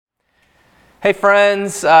Hey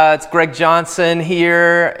friends, it's Greg Johnson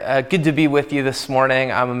here. Good to be with you this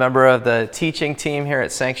morning. I'm a member of the teaching team here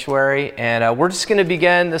at Sanctuary, and we're just going to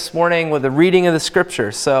begin this morning with a reading of the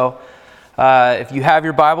scripture. So if you have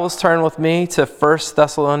your Bibles, turn with me to 1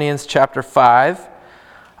 Thessalonians chapter 5,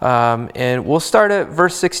 and we'll start at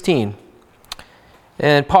verse 16.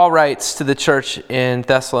 And Paul writes to the church in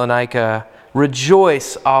Thessalonica,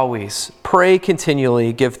 "Rejoice always, pray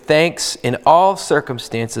continually, give thanks in all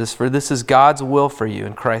circumstances, for this is God's will for you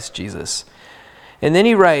in Christ Jesus." And then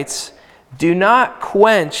he writes, "Do not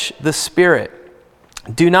quench the spirit.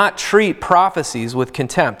 Do not treat prophecies with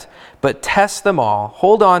contempt, but test them all.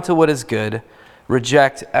 Hold on to what is good.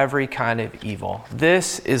 Reject every kind of evil."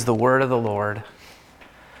 This is the word of the Lord.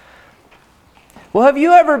 Well, have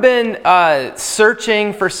you ever been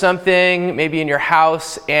searching for something, maybe in your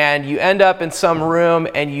house, and you end up in some room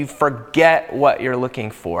and you forget what you're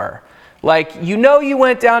looking for? Like, you know you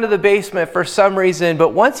went down to the basement for some reason, but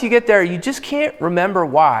once you get there, you just can't remember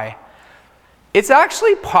why. It's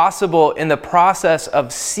actually possible in the process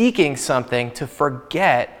of seeking something to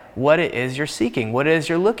forget what it is you're seeking, what it is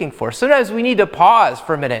you're looking for. Sometimes we need to pause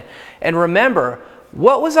for a minute and remember,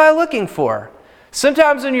 what was I looking for?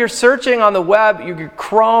 Sometimes when you're searching on the web, your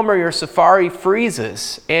Chrome or your Safari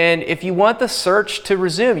freezes. And if you want the search to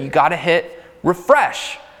resume, you got to hit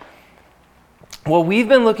refresh. Well, we've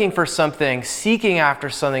been looking for something, seeking after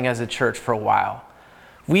something as a church for a while.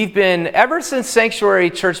 Ever since Sanctuary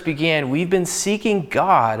Church began, we've been seeking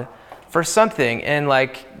God for something. And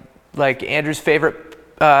like Andrew's favorite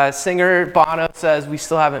singer, Bono, says, we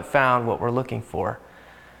still haven't found what we're looking for.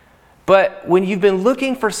 But when you've been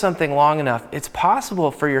looking for something long enough, it's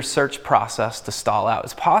possible for your search process to stall out.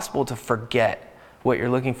 It's possible to forget what you're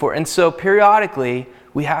looking for. And so periodically,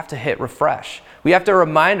 we have to hit refresh. We have to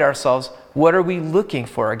remind ourselves, what are we looking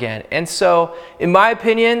for again? And so, in my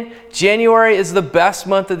opinion, January is the best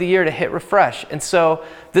month of the year to hit refresh. And so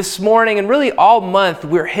this morning, and really all month,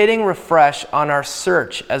 we're hitting refresh on our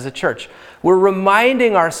search as a church. We're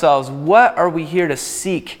reminding ourselves, what are we here to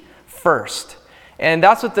seek first? And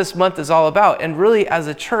that's what this month is all about. And really, as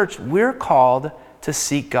a church, we're called to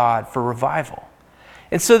seek God for revival.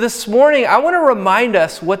 And so this morning, I want to remind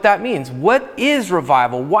us what that means. What is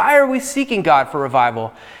revival? Why are we seeking God for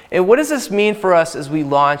revival? And what does this mean for us as we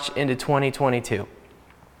launch into 2022?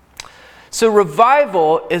 So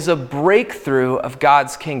revival is a breakthrough of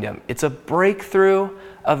God's kingdom. It's a breakthrough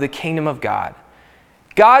of the kingdom of God.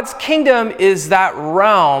 God's kingdom is that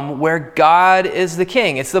realm where God is the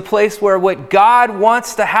king. It's the place where what God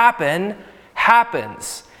wants to happen,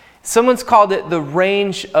 happens. Someone's called it the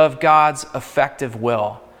range of God's effective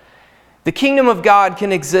will. The kingdom of God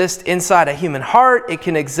can exist inside a human heart. It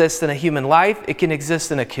can exist in a human life. It can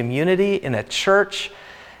exist in a community, in a church.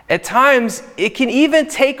 At times, it can even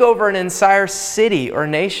take over an entire city or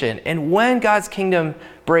nation. And when God's kingdom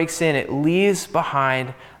breaks in, it leaves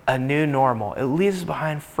behind a new normal. It leaves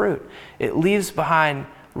behind fruit. It leaves behind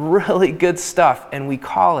really good stuff, and we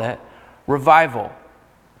call it revival.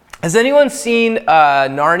 Has anyone seen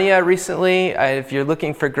Narnia recently? If you're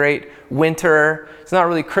looking for great winter, it's not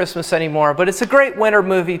really Christmas anymore, but it's a great winter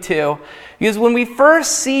movie too. Because when we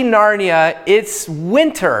first see Narnia, it's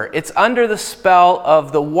winter. It's under the spell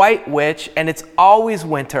of the White Witch, and it's always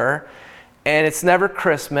winter, and it's never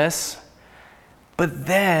Christmas. But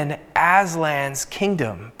then Aslan's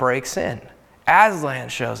kingdom breaks in. Aslan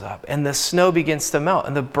shows up, and the snow begins to melt,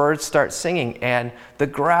 and the birds start singing, and the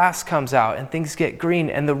grass comes out, and things get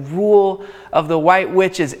green, and the rule of the White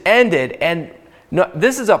Witch is ended. And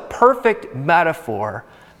this is a perfect metaphor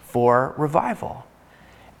for revival.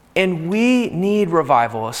 And we need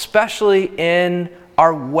revival, especially in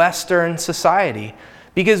our Western society,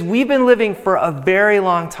 because we've been living for a very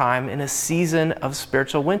long time in a season of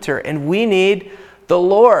spiritual winter, and we need the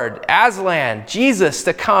Lord, Aslan, Jesus,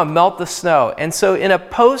 to come melt the snow. And so in a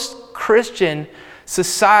post-Christian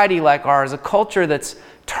society like ours, a culture that's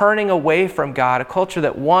turning away from God, a culture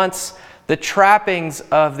that wants the trappings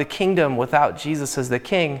of the kingdom without Jesus as the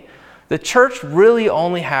king, the church really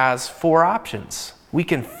only has four options. We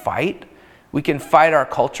can fight. We can fight our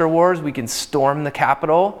culture wars. We can storm the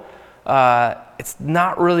Capitol. It's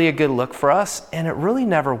not really a good look for us, and it really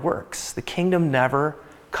never works. The kingdom never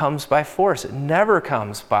comes by force. It never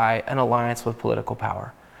comes by an alliance with political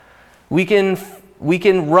power. We can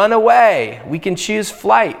run away. We can choose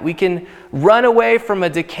flight. We can run away from a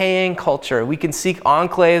decaying culture. We can seek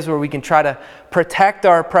enclaves where we can try to protect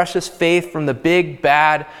our precious faith from the big,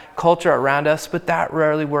 bad culture around us, but that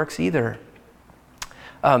rarely works either.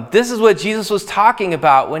 This is what Jesus was talking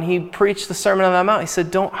about when he preached the Sermon on the Mount. He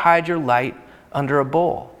said, don't hide your light under a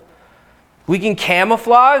bowl. We can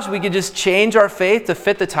camouflage. We can just change our faith to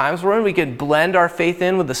fit the times we're in. We can blend our faith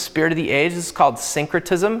in with the spirit of the age. This is called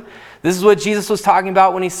syncretism. This is what Jesus was talking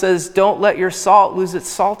about when he says, don't let your salt lose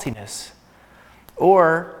its saltiness.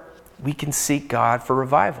 Or we can seek God for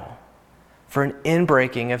revival, for an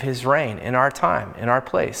inbreaking of his reign in our time, in our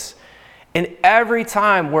place. And every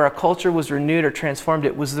time where a culture was renewed or transformed,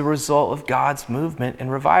 it was the result of God's movement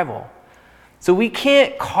and revival. So we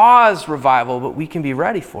can't cause revival, but we can be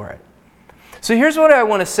ready for it. So here's what I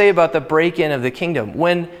want to say about the break-in of the kingdom.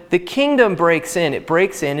 When the kingdom breaks in, it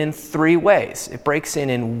breaks in 3 ways. It breaks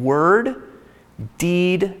in word,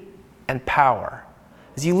 deed, and power.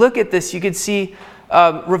 As you look at this, you can see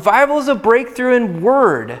revival is a breakthrough in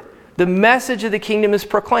word. The message of the kingdom is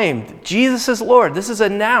proclaimed. Jesus is Lord. This is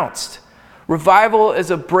announced. Revival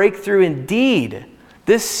is a breakthrough in deed.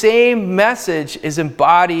 This same message is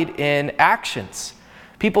embodied in actions.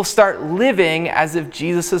 People start living as if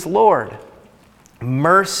Jesus is Lord.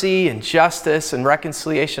 Mercy and justice and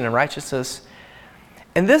reconciliation and righteousness.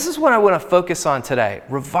 And this is what I want to focus on today.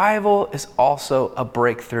 Revival is also a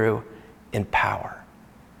breakthrough in power.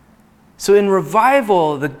 So in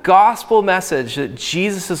revival, the gospel message that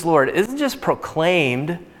Jesus is Lord isn't just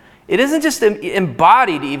proclaimed, it isn't just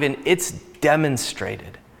embodied even, it's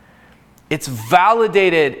demonstrated. It's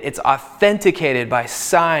validated, it's authenticated by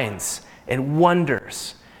signs and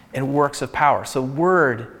wonders and works of power. So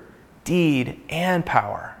word, deed, and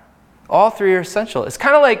power. All 3 are essential. It's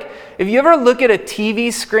kind of like if you ever look at a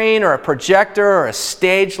TV screen or a projector or a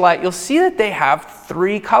stage light, you'll see that they have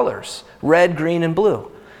 3 colors, red, green, and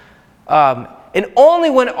blue. And only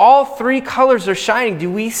when all 3 colors are shining do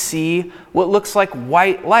we see what looks like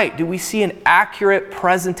white light. Do we see an accurate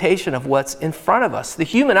presentation of what's in front of us? The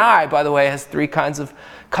human eye, by the way, has 3 kinds of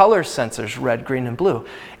color sensors, red, green, and blue.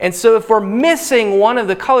 And so if we're missing one of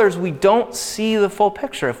the colors, we don't see the full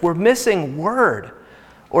picture. If we're missing word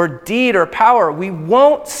or deed or power, we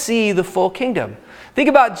won't see the full kingdom. Think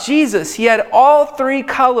about Jesus. He had all 3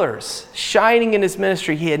 colors shining in his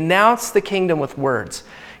ministry. He announced the kingdom with words.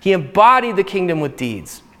 He embodied the kingdom with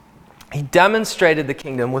deeds. He demonstrated the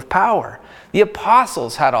kingdom with power. The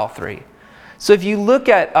apostles had all 3. So if you look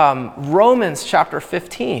at Romans chapter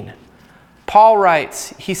 15, Paul writes,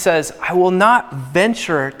 he says, I will not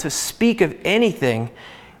venture to speak of anything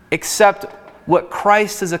except what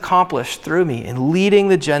Christ has accomplished through me in leading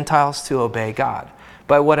the Gentiles to obey God,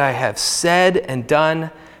 by what I have said and done,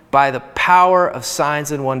 by the power of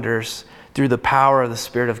signs and wonders, through the power of the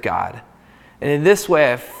Spirit of God. And in this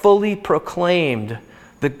way, I've fully proclaimed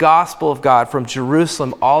the gospel of God from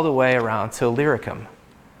Jerusalem all the way around to Illyricum.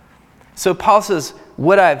 So Paul says,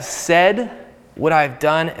 what I've said, what I've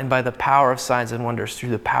done, and by the power of signs and wonders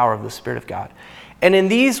through the power of the Spirit of God. And in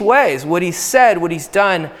these ways, what he's said, what he's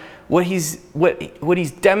done, what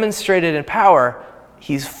he's demonstrated in power,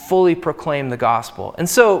 he's fully proclaimed the gospel. And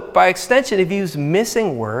so by extension, if he was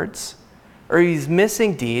missing words, or he's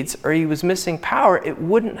missing deeds, or he was missing power, it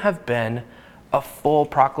wouldn't have been a full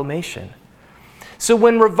proclamation. So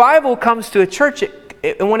when revival comes to a church,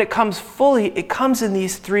 and when it comes fully, it comes in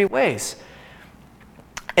these 3 ways.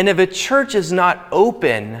 And if a church is not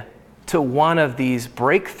open to one of these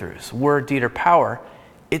breakthroughs, word, deed, or power,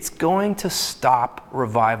 it's going to stop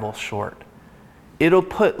revival short. It'll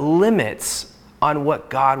put limits on what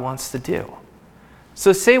God wants to do.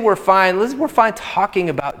 So say we're fine talking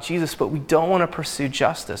about Jesus, but we don't want to pursue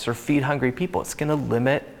justice or feed hungry people. It's going to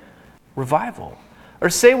limit revival. Or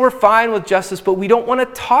say we're fine with justice, but we don't want to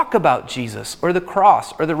talk about Jesus or the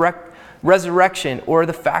cross or the resurrection or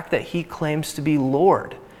the fact that he claims to be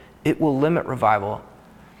Lord. It will limit revival.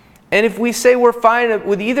 And if we say we're fine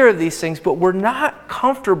with either of these things, but we're not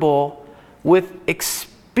comfortable with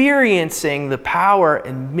experiencing the power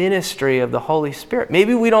and ministry of the Holy Spirit,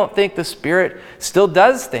 maybe we don't think the Spirit still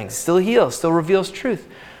does things, still heals, still reveals truth.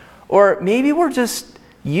 Or maybe we're just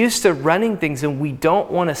used to running things and we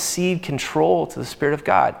don't want to cede control to the Spirit of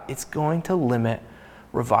God. It's going to limit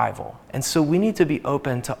revival. And so we need to be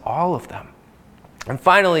open to all of them. And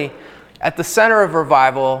finally, at the center of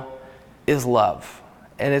revival is love.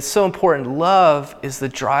 And it's so important. Love is the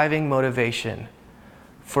driving motivation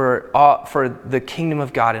for the kingdom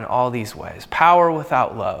of God in all these ways. Power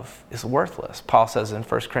without love is worthless, Paul says in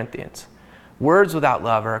 1 Corinthians. Words without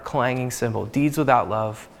love are a clanging cymbal. Deeds without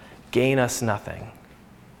love gain us nothing.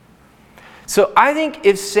 So I think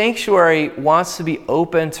if Sanctuary wants to be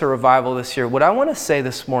open to revival this year, what I want to say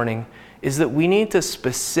this morning is that we need to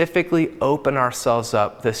specifically open ourselves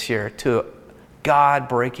up this year to God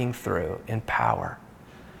breaking through in power.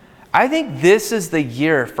 I think this is the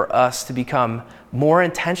year for us to become more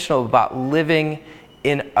intentional about living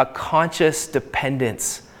in a conscious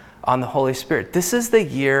dependence on the Holy Spirit. This is the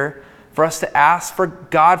year for us to ask for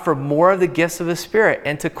God for more of the gifts of the Spirit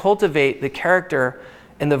and to cultivate the character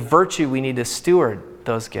and the virtue we need to steward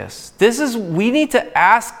those gifts. We need to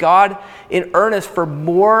ask God in earnest for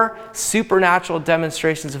more supernatural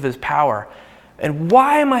demonstrations of his power. And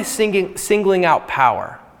why am I singling out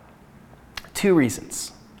power? 2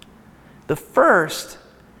 reasons. The first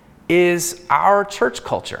is our church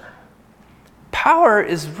culture. Power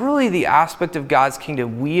is really the aspect of God's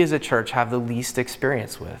kingdom we as a church have the least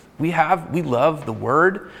experience with. We love the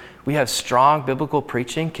word. We have strong biblical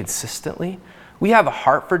preaching consistently. We have a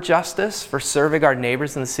heart for justice, for serving our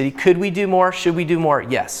neighbors in the city. Could we do more? Should we do more?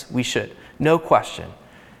 Yes, we should. No question.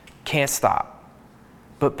 Can't stop.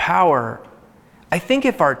 But power, I think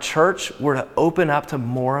if our church were to open up to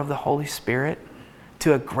more of the Holy Spirit,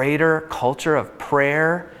 to a greater culture of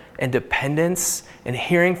prayer and dependence and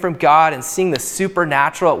hearing from God and seeing the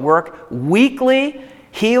supernatural at work weekly,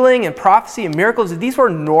 healing and prophecy and miracles, if these were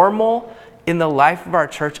normal in the life of our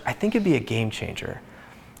church, I think it'd be a game changer.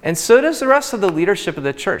 And so does the rest of the leadership of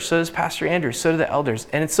the church. So does Pastor Andrew. So do the elders.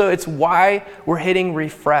 And so it's why we're hitting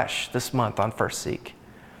refresh this month on First Seek.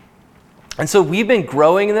 And so we've been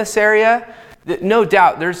growing in this area. No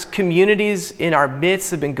doubt, there's communities in our midst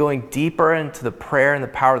that have been going deeper into the prayer and the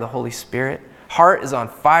power of the Holy Spirit. Heart is on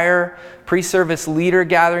fire. Pre-service leader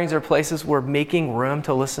gatherings are places where we're making room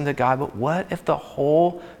to listen to God. But what if the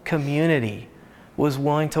whole community was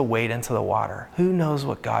willing to wade into the water? Who knows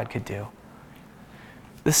what God could do?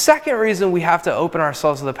 The second reason we have to open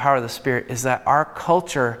ourselves to the power of the Spirit is that our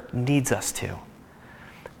culture needs us to.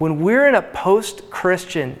 When we're in a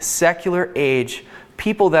post-Christian secular age,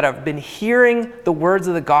 people that have been hearing the words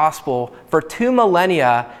of the gospel for 2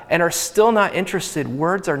 millennia and are still not interested,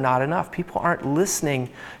 words are not enough. People aren't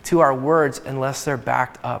listening to our words unless they're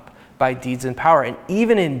backed up by deeds and power. And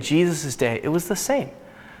even in Jesus' day, it was the same.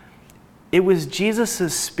 It was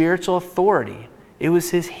Jesus' spiritual authority. It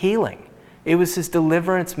was his healing. It was his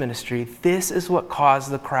deliverance ministry. This is what caused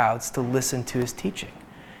the crowds to listen to his teaching.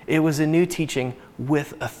 It was a new teaching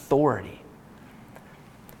with authority.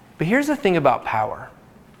 But here's the thing about power.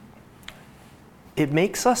 It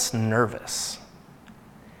makes us nervous.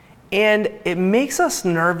 And it makes us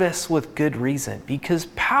nervous with good reason, because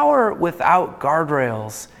power without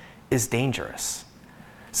guardrails is dangerous.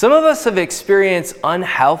 Some of us have experienced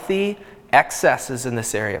unhealthy excesses in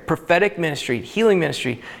this area. Prophetic ministry, healing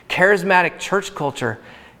ministry, charismatic church culture.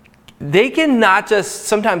 They can not just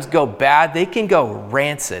sometimes go bad, they can go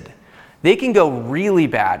rancid. They can go really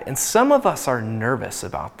bad. And some of us are nervous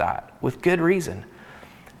about that with good reason.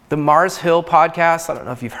 The Mars Hill podcast, I don't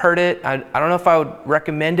know if you've heard it. I don't know if I would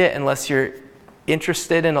recommend it unless you're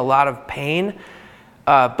interested in a lot of pain.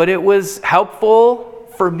 But it was helpful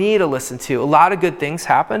for me to listen to. A lot of good things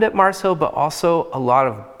happened at Mars Hill, but also a lot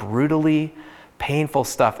of brutally painful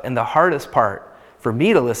stuff. And the hardest part for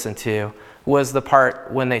me to listen to was the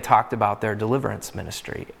part when they talked about their deliverance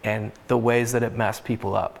ministry and the ways that it messed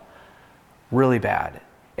people up really bad.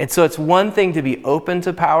 And so it's one thing to be open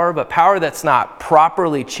to power, but power that's not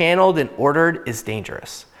properly channeled and ordered is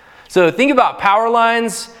dangerous. So think about power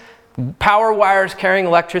lines, power wires carrying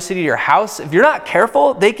electricity to your house. If you're not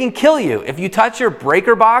careful, they can kill you. If you touch your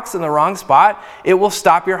breaker box in the wrong spot, it will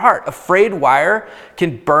stop your heart. A frayed wire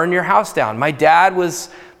can burn your house down. My dad was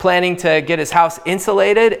planning to get his house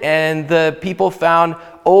insulated, and the people found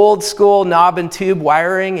old school knob and tube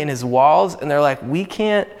wiring in his walls, and they're like, we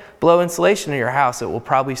can't blow insulation in your house. It will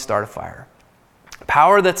probably start a fire.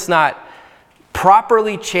 Power that's not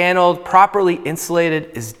properly channeled, properly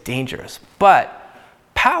insulated is dangerous. But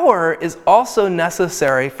power is also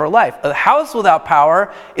necessary for life. A house without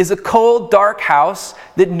power is a cold, dark house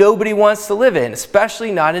that nobody wants to live in,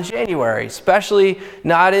 especially not in January, especially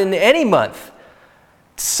not in any month.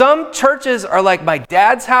 Some churches are like my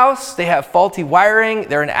dad's house. They have faulty wiring.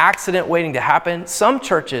 They're an accident waiting to happen. Some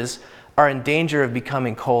churches are in danger of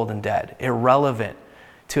becoming cold and dead, irrelevant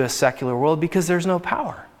to a secular world because there's no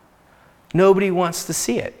power. Nobody wants to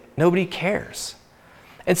see it. Nobody cares.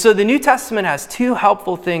 And so the New Testament has 2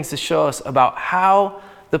 helpful things to show us about how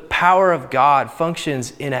the power of God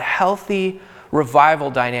functions in a healthy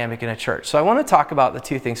revival dynamic in a church. So I want to talk about the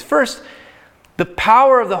 2 things. First, the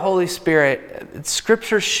power of the Holy Spirit.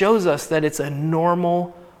 Scripture shows us that it's a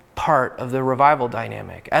normal part of the revival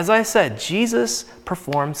dynamic. As I said, Jesus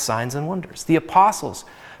performed signs and wonders. The apostles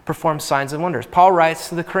performed signs and wonders. Paul writes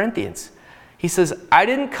to the Corinthians. He says, I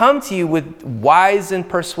didn't come to you with wise and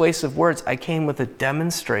persuasive words. I came with a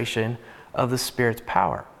demonstration of the Spirit's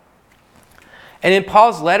power. And in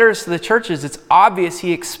Paul's letters to the churches, it's obvious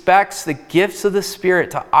he expects the gifts of the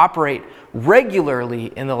Spirit to operate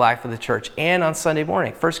regularly in the life of the church and on Sunday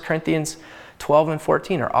morning. 1 Corinthians 12 and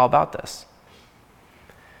 14 are all about this.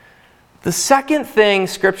 The second thing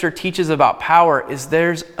Scripture teaches about power is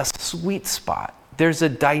there's a sweet spot. There's a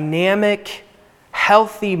dynamic,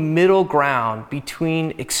 healthy middle ground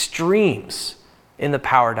between extremes in the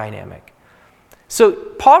power dynamic. So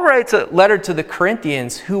Paul writes a letter to the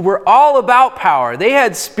Corinthians who were all about power. They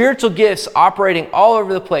had spiritual gifts operating all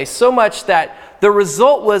over the place, so much that the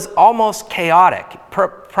result was almost chaotic,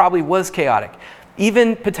 probably was chaotic,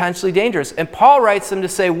 even potentially dangerous. And Paul writes them to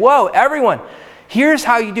say, whoa, everyone, here's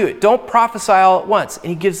how you do it. Don't prophesy all at once. And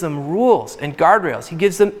he gives them rules and guardrails. He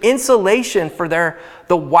gives them insulation for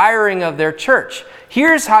the wiring of their church.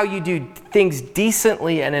 Here's how you do things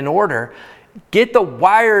decently and in order. Get the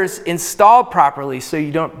wires installed properly so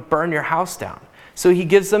you don't burn your house down. So he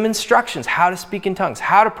gives them instructions, how to speak in tongues,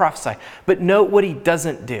 how to prophesy. But note what he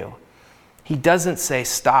doesn't do. He doesn't say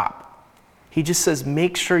stop. He just says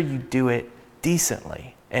make sure you do it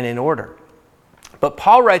decently and in order. But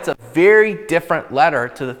Paul writes a very different letter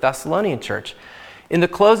to the Thessalonian church. In the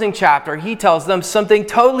closing chapter, he tells them something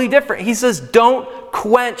totally different. He says, don't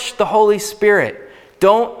quench the Holy Spirit.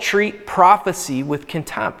 Don't treat prophecy with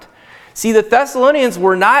contempt. See, the Thessalonians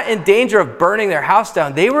were not in danger of burning their house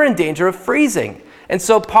down. They were in danger of freezing. And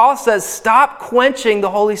so Paul says, stop quenching the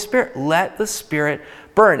Holy Spirit. Let the Spirit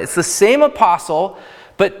burn. It's the same apostle,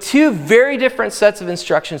 but two very different sets of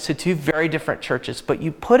instructions to two very different churches. But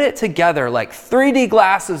you put it together like 3D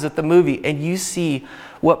glasses at the movie, and you see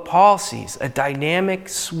what Paul sees, a dynamic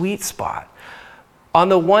sweet spot. On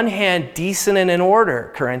the one hand, decent and in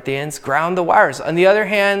order, Corinthians, ground the wires. On the other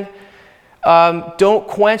hand, don't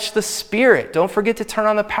quench the Spirit. Don't forget to turn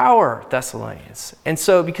on the power, Thessalonians. And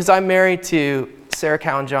so, because I'm married to Sarah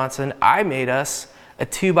Cowan Johnson, I made us a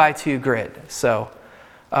 2x2 grid. So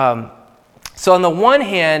on the one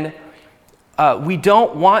hand, we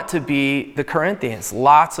don't want to be the Corinthians,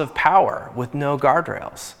 lots of power with no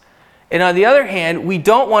guardrails. And on the other hand, we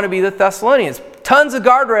don't want to be the Thessalonians, tons of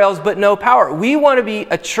guardrails but no power. We want to be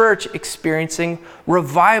a church experiencing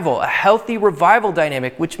revival, a healthy revival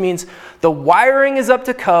dynamic, which means the wiring is up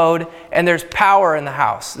to code and there's power in the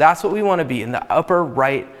house. That's what we want to be in the upper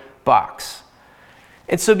right box.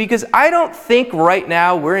 And so because I don't think right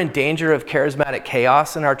now we're in danger of charismatic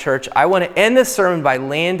chaos in our church, I want to end this sermon by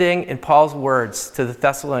landing in Paul's words to the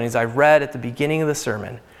Thessalonians I read at the beginning of the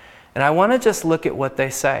sermon. And I want to just look at what they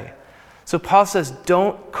say. So Paul says,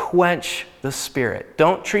 don't quench the Spirit.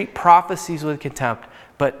 Don't treat prophecies with contempt,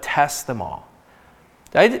 but test them all.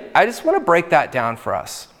 I just want to break that down for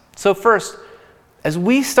us. So first, as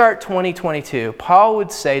we start 2022, Paul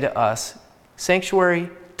would say to us, Sanctuary,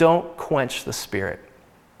 don't quench the Spirit.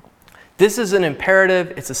 This is an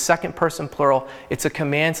imperative. It's a second person plural. It's a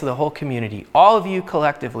command to the whole community. All of you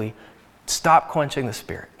collectively, stop quenching the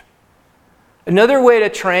Spirit. Another way to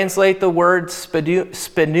translate the word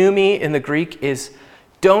spenumi in the Greek is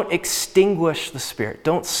don't extinguish the Spirit.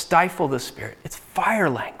 Don't stifle the Spirit. It's fire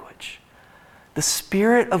language. The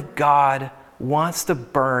Spirit of God wants to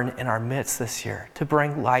burn in our midst this year to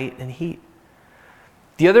bring light and heat.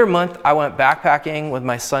 The other month, I went backpacking with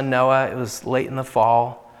my son Noah. It was late in the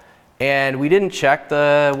fall. And we didn't check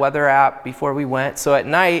the weather app before we went. So at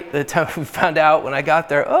night, the time we found out when I got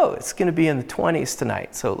there, it's going to be in the 20s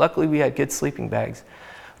tonight. So luckily we had good sleeping bags.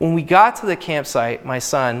 When we got to the campsite, my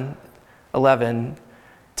son, 11,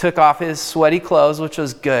 took off his sweaty clothes, which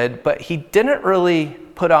was good, but he didn't really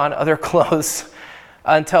put on other clothes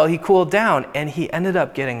until he cooled down, and he ended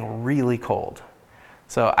up getting really cold.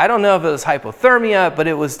 So I don't know if it was hypothermia, but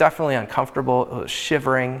it was definitely uncomfortable. It was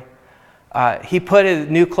shivering. He put his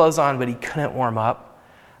new clothes on, but he couldn't warm up.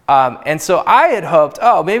 And so I had hoped,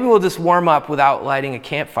 maybe we'll just warm up without lighting a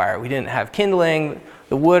campfire. We didn't have kindling.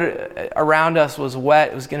 The wood around us was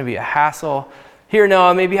wet. It was going to be a hassle. Here,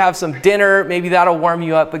 Noah, maybe have some dinner. Maybe that'll warm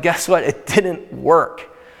you up. But guess what? It didn't work.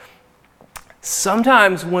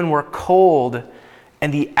 Sometimes when we're cold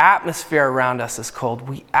and the atmosphere around us is cold,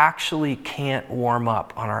 we actually can't warm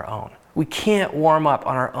up on our own. We can't warm up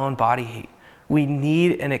on our own body heat. We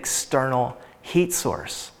need an external heat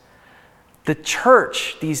source. The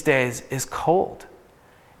church these days is cold.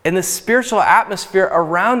 And the spiritual atmosphere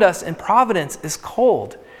around us in Providence is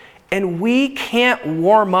cold. And we can't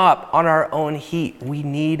warm up on our own heat. We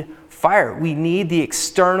need fire. We need the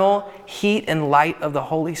external heat and light of the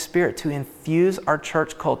Holy Spirit to infuse our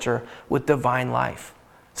church culture with divine life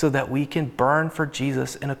so that we can burn for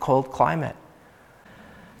Jesus in a cold climate.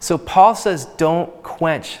 So Paul says, don't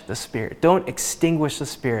quench the Spirit. Don't extinguish the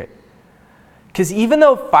Spirit. Because even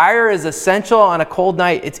though fire is essential on a cold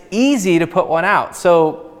night, it's easy to put one out.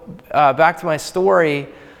 So back to my story,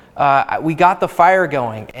 we got the fire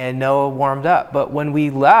going and Noah warmed up. But when we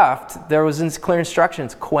left, there was clear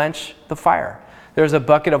instructions, quench the fire. There was a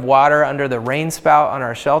bucket of water under the rain spout on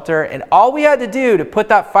our shelter. And all we had to do to put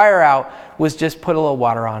that fire out was just put a little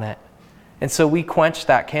water on it. And so we quenched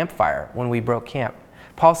that campfire when we broke camp.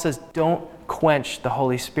 Paul says, don't quench the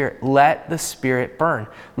Holy Spirit. Let the Spirit burn.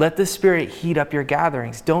 Let the Spirit heat up your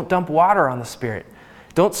gatherings. Don't dump water on the Spirit.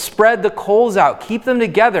 Don't spread the coals out. Keep them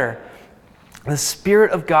together. The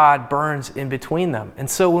Spirit of God burns in between them. And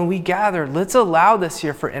so when we gather, let's allow this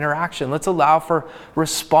year for interaction. Let's allow for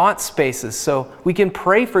response spaces so we can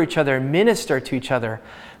pray for each other and minister to each other.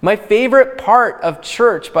 My favorite part of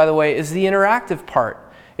church, by the way, is the interactive part.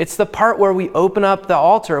 It's the part where we open up the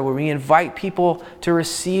altar, where we invite people to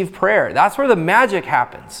receive prayer. That's where the magic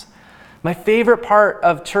happens. My favorite part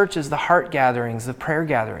of church is the heart gatherings, the prayer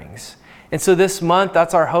gatherings. And so this month,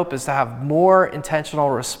 that's our hope, is to have more intentional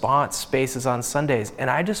response spaces on Sundays. And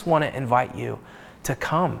I just want to invite you to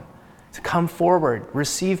come forward,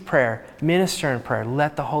 receive prayer, minister in prayer,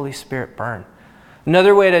 let the Holy Spirit burn.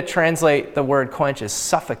 Another way to translate the word quench is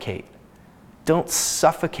suffocate. Don't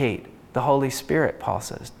suffocate the Holy Spirit, Paul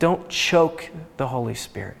says. Don't choke the Holy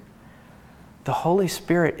Spirit. The Holy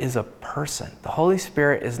Spirit is a person. The Holy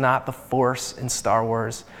Spirit is not the Force in Star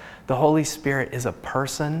Wars. The Holy Spirit is a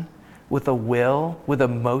person with a will, with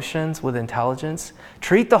emotions, with intelligence.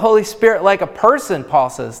 Treat the Holy Spirit like a person, Paul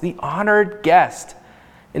says, the honored guest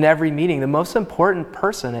in every meeting, the most important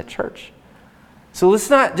person at church. So let's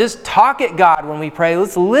not just talk at God when we pray.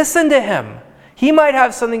 Let's listen to Him. He might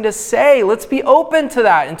have something to say. Let's be open to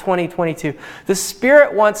that in 2022. The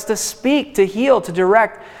Spirit wants to speak, to heal, to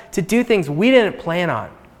direct, to do things we didn't plan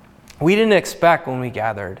on. We didn't expect when we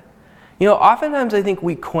gathered. You know, oftentimes I think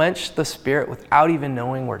we quench the Spirit without even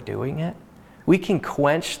knowing we're doing it. We can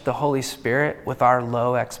quench the Holy Spirit with our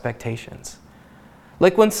low expectations.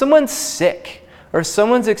 Like when someone's sick or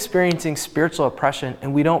someone's experiencing spiritual oppression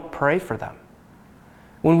and we don't pray for them.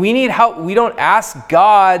 When we need help, we don't ask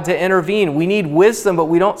God to intervene. We need wisdom, but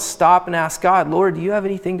we don't stop and ask God, Lord, do you have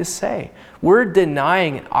anything to say? We're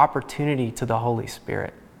denying an opportunity to the Holy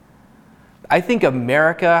Spirit. I think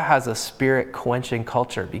America has a spirit-quenching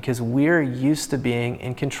culture because we're used to being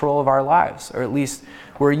in control of our lives, or at least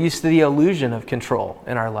we're used to the illusion of control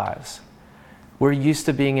in our lives. We're used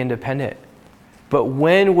to being independent. But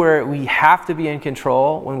when we have to be in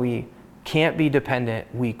control, when we can't be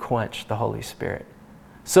dependent, we quench the Holy Spirit.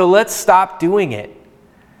 So let's stop doing it.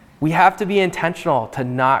 We have to be intentional to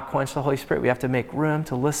not quench the Holy Spirit. We have to make room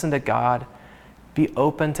to listen to God, be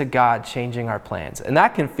open to God changing our plans. And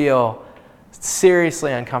that can feel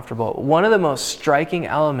seriously uncomfortable. One of the most striking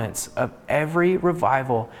elements of every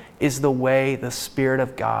revival is the way the Spirit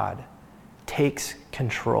of God takes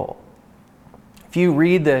control. If you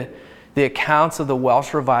read the accounts of the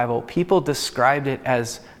Welsh revival, people described it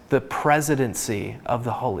as the presidency of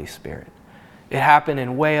the Holy Spirit. It happened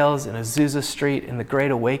in Wales, in Azusa Street, in the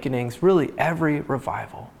Great Awakenings, really every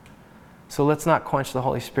revival. So let's not quench the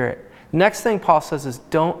Holy Spirit. Next thing Paul says is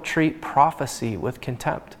don't treat prophecy with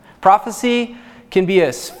contempt. Prophecy can be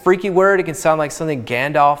a freaky word. It can sound like something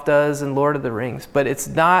Gandalf does in Lord of the Rings, but it's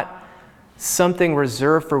not something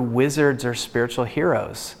reserved for wizards or spiritual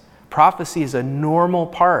heroes. Prophecy is a normal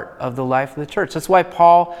part of the life of the church. That's why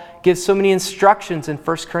Paul gives so many instructions in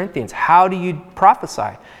 1 Corinthians. How do you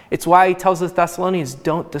prophesy? It's why he tells the Thessalonians,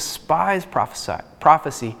 don't despise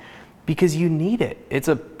prophecy because you need it. It's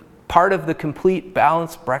a part of the complete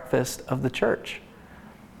balanced breakfast of the church.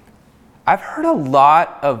 I've heard a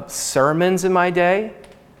lot of sermons in my day.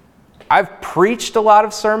 I've preached a lot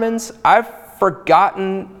of sermons. I've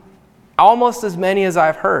forgotten almost as many as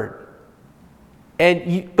I've heard.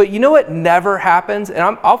 But you know what never happens?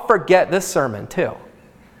 And I'll forget this sermon too.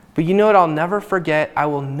 But you know what I'll never forget? I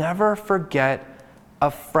will never forget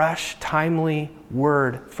a fresh, timely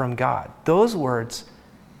word from God. Those words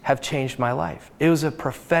have changed my life. It was a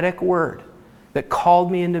prophetic word that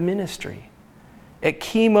called me into ministry. At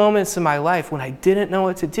key moments in my life when I didn't know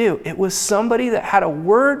what to do, it was somebody that had a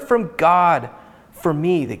word from God for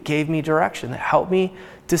me that gave me direction, that helped me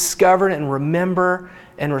discover and remember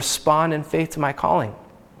and respond in faith to my calling.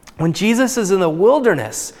 When Jesus is in the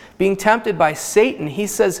wilderness being tempted by Satan, he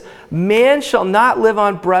says, man shall not live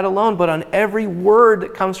on bread alone, but on every word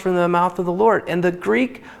that comes from the mouth of the Lord. And the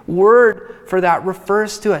Greek word for that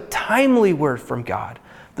refers to a timely word from God,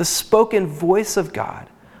 the spoken voice of God.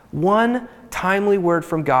 One timely word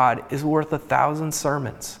from God is worth 1,000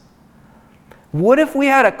 sermons. What if we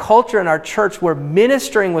had a culture in our church where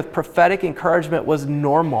ministering with prophetic encouragement was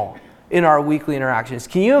normal in our weekly interactions?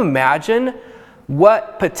 Can you imagine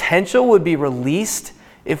what potential would be released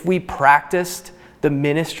if we practiced the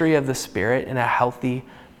ministry of the Spirit in a healthy,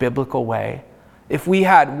 biblical way, if we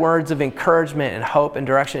had words of encouragement and hope and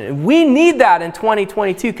direction, and we need that in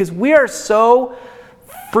 2022 because we are so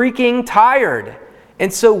freaking tired.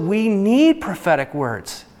 And so we need prophetic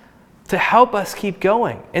words to help us keep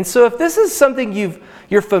going. And so if this is something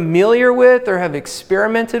you're familiar with or have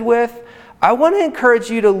experimented with, I want to encourage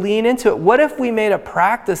you to lean into it. What if we made a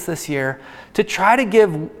practice this year to try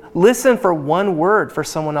to listen for one word for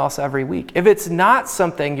someone else every week? If it's not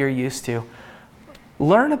something you're used to,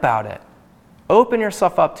 learn about it. Open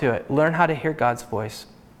yourself up to it. Learn how to hear God's voice.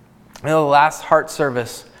 The last heart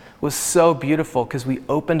service was so beautiful because we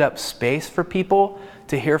opened up space for people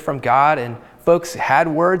to hear from God, and folks had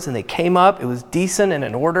words and they came up. It was decent and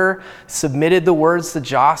in order, submitted the words to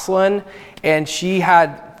Jocelyn, and she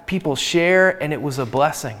had people share, and it was a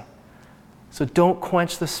blessing. So don't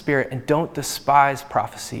quench the Spirit and don't despise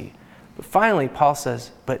prophecy. But finally, Paul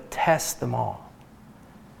says, but test them all.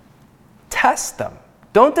 Test them.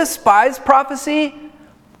 Don't despise prophecy,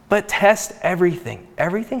 but test everything.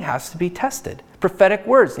 Everything has to be tested. Prophetic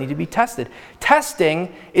words need to be tested.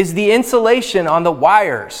 Testing is the insulation on the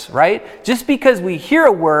wires, right? Just because we hear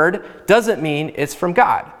a word doesn't mean it's from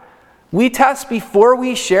God. We test before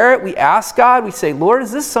we share it. We ask God, we say, Lord,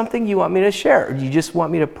 is this something you want me to share? Or do you just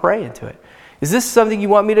want me to pray into it? Is this something you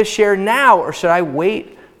want me to share now, or should I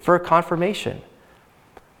wait for a confirmation?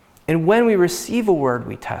 And when we receive a word,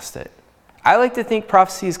 we test it. I like to think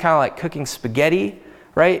prophecy is kind of like cooking spaghetti,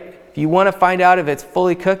 right? If you want to find out if it's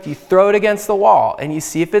fully cooked, you throw it against the wall and you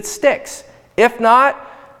see if it sticks. If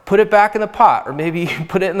not, put it back in the pot, or maybe you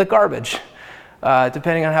put it in the garbage,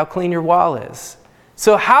 depending on how clean your wall is.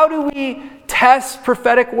 So how do we test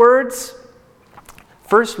prophetic words?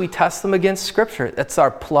 First, we test them against Scripture. That's our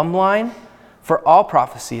plumb line for all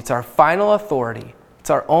prophecy. It's our final authority. It's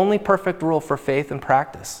our only perfect rule for faith and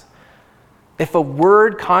practice. If a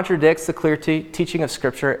word contradicts the clear teaching of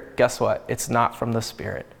Scripture, guess what? It's not from the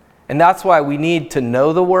Spirit. And that's why we need to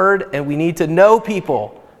know the Word, and we need to know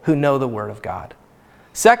people who know the Word of God.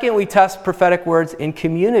 Second, we test prophetic words in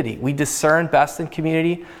community. We discern best in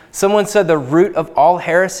community. Someone said the root of all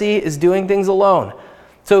heresy is doing things alone.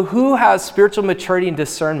 So who has spiritual maturity and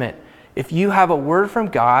discernment? If you have a word from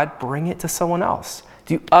God, bring it to someone else.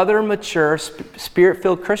 Do other mature,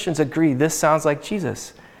 Spirit-filled Christians agree this sounds like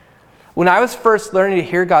Jesus? When I was first learning to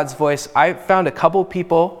hear God's voice, I found a couple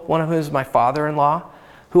people, one of whom is my father-in-law,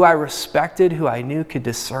 who I respected, who I knew could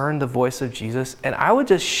discern the voice of Jesus, and I would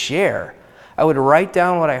just share. I would write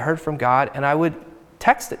down what I heard from God, and I would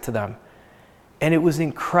text it to them. And it was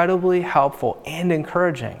incredibly helpful and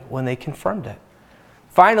encouraging when they confirmed it.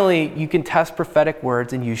 Finally, you can test prophetic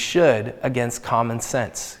words, and you should, against common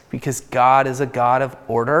sense, because God is a God of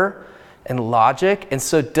order and logic. And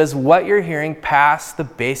so does what you're hearing pass the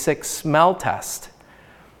basic smell test?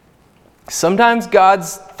 Sometimes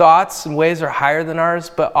God's thoughts and ways are higher than ours,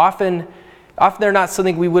 but often they're not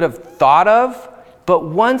something we would have thought of. But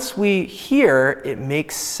once we hear, it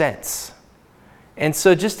makes sense. And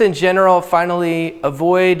so just in general, finally,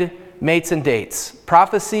 avoid mates and dates.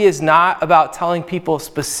 Prophecy is not about telling people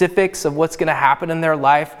specifics of what's going to happen in their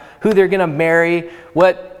life, who they're going to marry,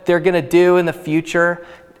 what they're going to do in the future.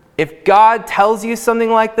 If God tells you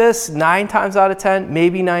something like this, 9 times out of 10,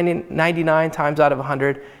 maybe 99 times out of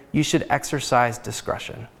 100, you should exercise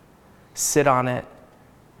discretion. Sit on it,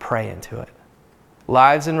 pray into it.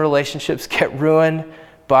 Lives and relationships get ruined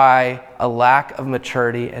by a lack of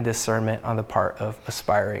maturity and discernment on the part of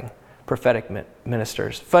aspiring prophetic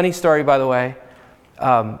ministers. Funny story, by the way.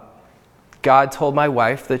 God told my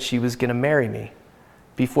wife that she was going to marry me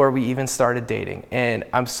before we even started dating. And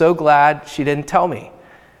I'm so glad she didn't tell me,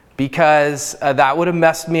 because that would have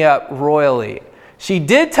messed me up royally. She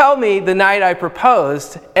did tell me the night I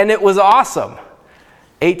proposed, and it was awesome,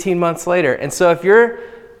 18 months later. And so if you're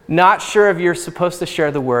not sure if you're supposed to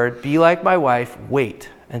share the word, be like my wife, wait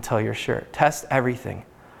until you're sure. Test everything.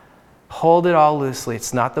 Hold it all loosely.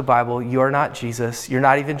 It's not the Bible. You're not Jesus. You're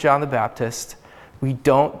not even John the Baptist. We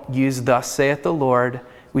don't use thus saith the Lord.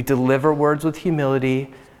 We deliver words with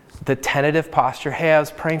humility, the tentative posture. Hey, I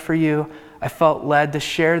was praying for you. I felt led to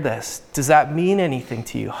share this. Does that mean anything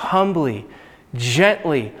to you? Humbly,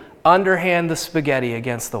 gently underhand the spaghetti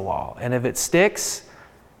against the wall. And if it sticks,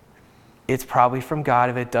 it's probably from God.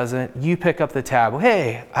 If it doesn't, you pick up the tab.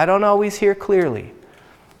 Hey, I don't always hear clearly.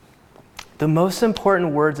 The most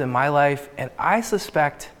important words in my life, and I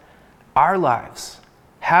suspect our lives,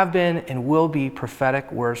 have been and will be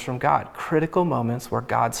prophetic words from God. Critical moments where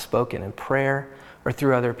God's spoken in prayer or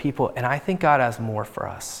through other people. And I think God has more for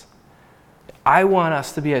us. I want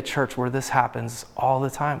us to be a church where this happens all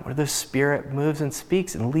the time, where the Spirit moves and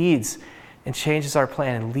speaks and leads and changes our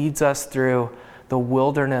plan and leads us through the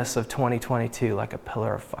wilderness of 2022 like a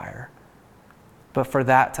pillar of fire. But for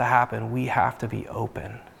that to happen, we have to be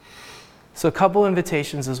open. So a couple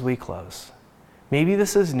invitations as we close. Maybe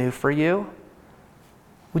this is new for you.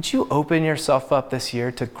 Would you open yourself up this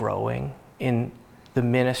year to growing in the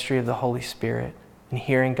ministry of the Holy Spirit and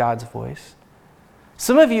hearing God's voice?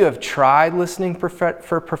 Some of you have tried listening for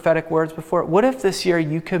prophetic words before. What if this year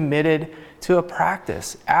you committed to a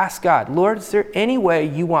practice? Ask God, Lord, is there any way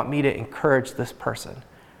you want me to encourage this person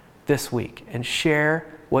this week? And share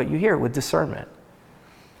what you hear with discernment.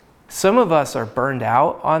 Some of us are burned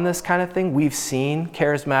out on this kind of thing. We've seen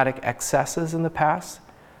charismatic excesses in the past.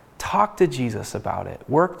 Talk to Jesus about it.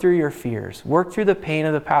 Work through your fears. Work through the pain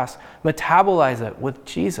of the past. Metabolize it with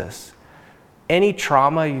Jesus. Any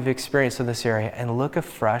trauma you've experienced in this area, and look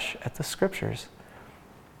afresh at the scriptures.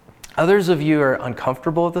 Others of you are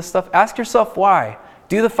uncomfortable with this stuff. Ask yourself why.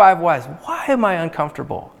 Do the 5 whys. Why am I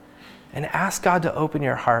uncomfortable? And ask God to open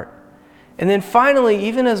your heart. And then finally,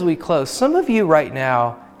 even as we close, some of you right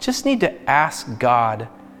now just need to ask God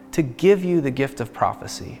to give you the gift of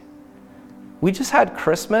prophecy. We just had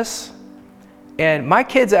Christmas, and my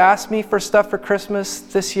kids asked me for stuff for Christmas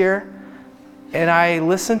this year, and I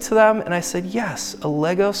listened to them, and I said, yes, a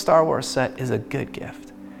Lego Star Wars set is a good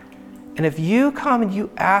gift. And if you come and you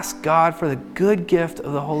ask God for the good gift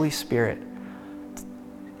of the Holy Spirit,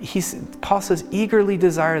 Paul says, eagerly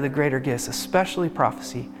desire the greater gifts, especially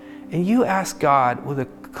prophecy. And you ask God with a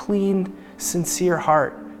clean, sincere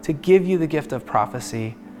heart to give you the gift of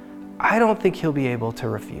prophecy, I don't think he'll be able to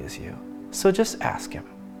refuse you. So just ask him.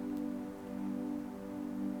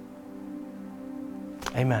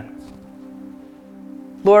 Amen.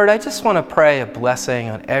 Lord, I just want to pray a blessing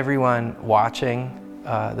on everyone watching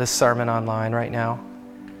this sermon online right now.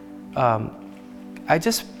 I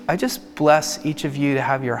just bless each of you to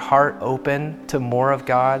have your heart open to more of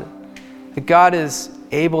God. That God is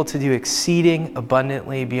able to do exceeding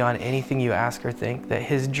abundantly beyond anything you ask or think. That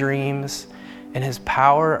his dreams and his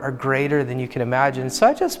power are greater than you can imagine. So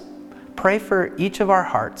I just pray for each of our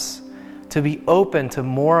hearts to be open to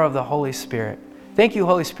more of the Holy Spirit. Thank you,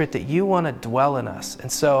 Holy Spirit, that you want to dwell in us.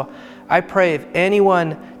 And so I pray if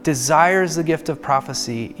anyone desires the gift of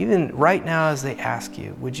prophecy, even right now as they ask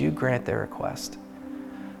you, would you grant their request?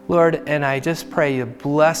 Lord, and I just pray a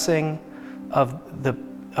blessing of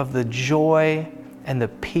the joy and the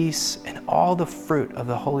peace and all the fruit of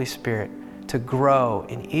the Holy Spirit to grow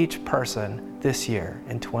in each person this year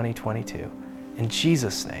in 2022. In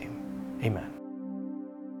Jesus' name, amen.